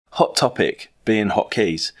Hot topic being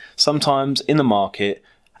hotkeys. Sometimes in the market,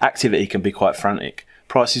 activity can be quite frantic.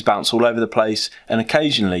 Prices bounce all over the place, and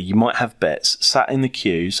occasionally you might have bets sat in the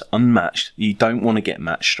queues unmatched you don't want to get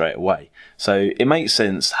matched straight away. So it makes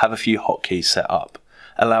sense to have a few hotkeys set up,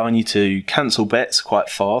 allowing you to cancel bets quite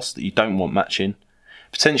fast that you don't want matching,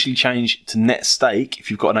 potentially change to net stake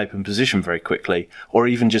if you've got an open position very quickly, or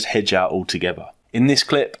even just hedge out altogether. In this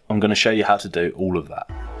clip, I'm going to show you how to do all of that.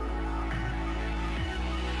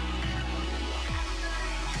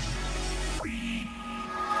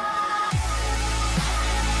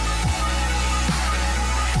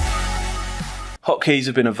 Hotkeys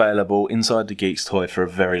have been available inside the Geeks Toy for a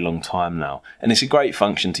very long time now, and it's a great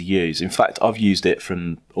function to use. In fact, I've used it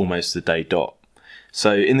from almost the day dot.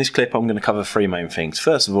 So in this clip, I'm going to cover three main things.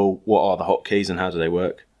 First of all, what are the hotkeys and how do they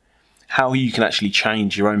work? How you can actually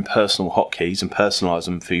change your own personal hotkeys and personalize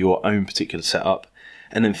them for your own particular setup.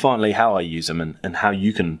 And then finally, how I use them and how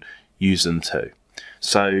you can use them too.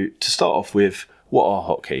 So to start off with, what are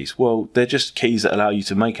hotkeys? Well, they're just keys that allow you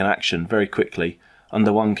to make an action very quickly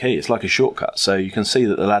under one key. It's like a shortcut. So you can see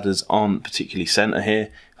that the ladders aren't particularly center here.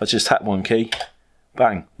 If I just tap one key,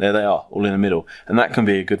 bang, there they are, all in the middle. And that can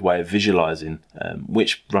be a good way of visualizing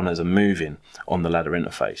which runners are moving on the ladder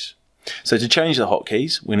interface. So to change the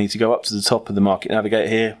hotkeys, we need to go up to the top of the Market Navigator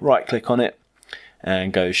here, right click on it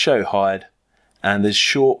and go Show Hide, and there's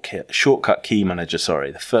Shortcut Key Manager,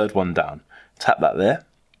 the third one down. Tap that there.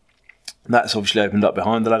 That's obviously opened up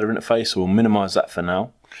behind the ladder interface, so we'll minimize that for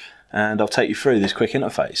now. And I'll take you through this quick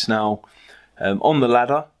interface. Now, on the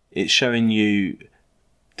ladder, it's showing you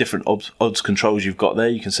different odds controls you've got there.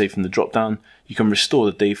 You can see from the drop down, you can restore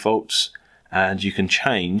the defaults and you can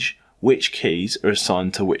change which keys are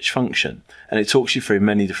assigned to which function. And it talks you through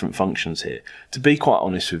many different functions here. To be quite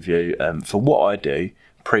honest with you, for what I do,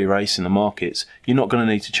 pre-race in the markets, you're not going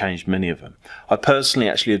to need to change many of them. I personally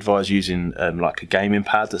actually advise using like a gaming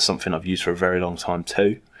pad. That's something I've used for a very long time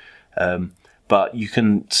too. But you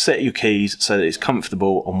can set your keys so that it's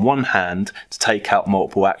comfortable on one hand to take out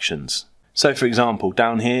multiple actions. So for example,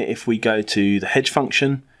 down here, if we go to the hedge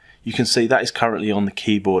function, you can see that is currently on the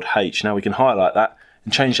keyboard H. Now we can highlight that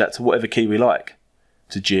and change that to whatever key we like.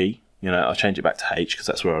 To G, I'll change it back to H because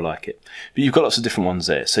that's where I like it. But you've got lots of different ones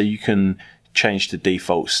there. So you can change to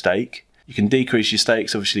default stake. You can decrease your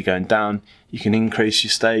stakes, obviously going down. You can increase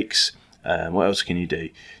your stakes. What else can you do?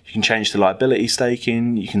 You can change to liability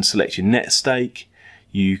staking, you can select your net stake,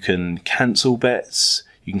 you can cancel bets,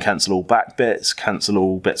 you can cancel all back bets, cancel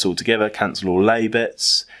all bets altogether, cancel all lay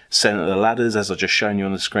bets, center the ladders as I've just shown you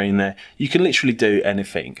on the screen there. You can literally do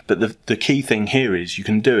anything, but the key thing here is you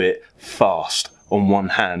can do it fast on one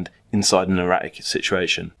hand inside an erratic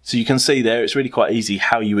situation. So you can see there, it's really quite easy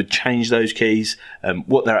how you would change those keys,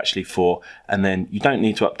 what they're actually for, and then you don't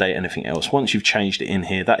need to update anything else. Once you've changed it in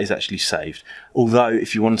here, that is actually saved. Although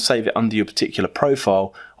if you want to save it under your particular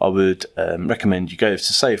profile, I would recommend you go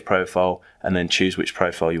to Save Profile and then choose which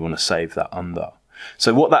profile you want to save that under.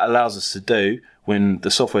 So what that allows us to do when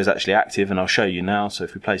the software is actually active, and I'll show you now, so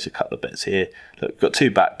if we place a couple of bets here, look, we've got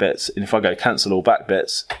 2 back bets, and if I go cancel all back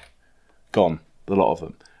bets, gone, a lot of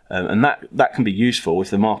them. And that can be useful if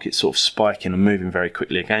the market's sort of spiking and moving very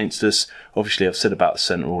quickly against us. Obviously, I've said about the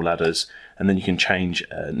central ladders, and then you can change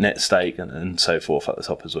net stake and so forth at the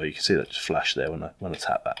top as well. You can see that just flash there when I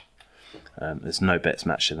tap that. There's no bets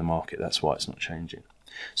matched in the market. That's why it's not changing.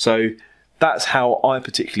 So that's how I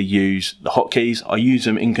particularly use the hotkeys. I use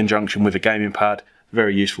them in conjunction with a gaming pad.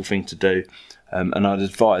 Very useful thing to do. And I'd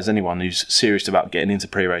advise anyone who's serious about getting into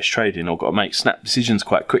pre-race trading or got to make snap decisions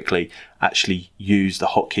quite quickly, actually use the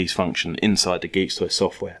hotkeys function inside the Geeks Toy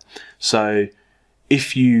software. So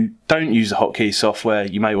if you don't use the hotkeys software,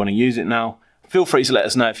 you may want to use it now. Feel free to let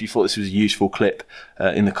us know if you thought this was a useful clip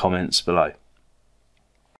in the comments below.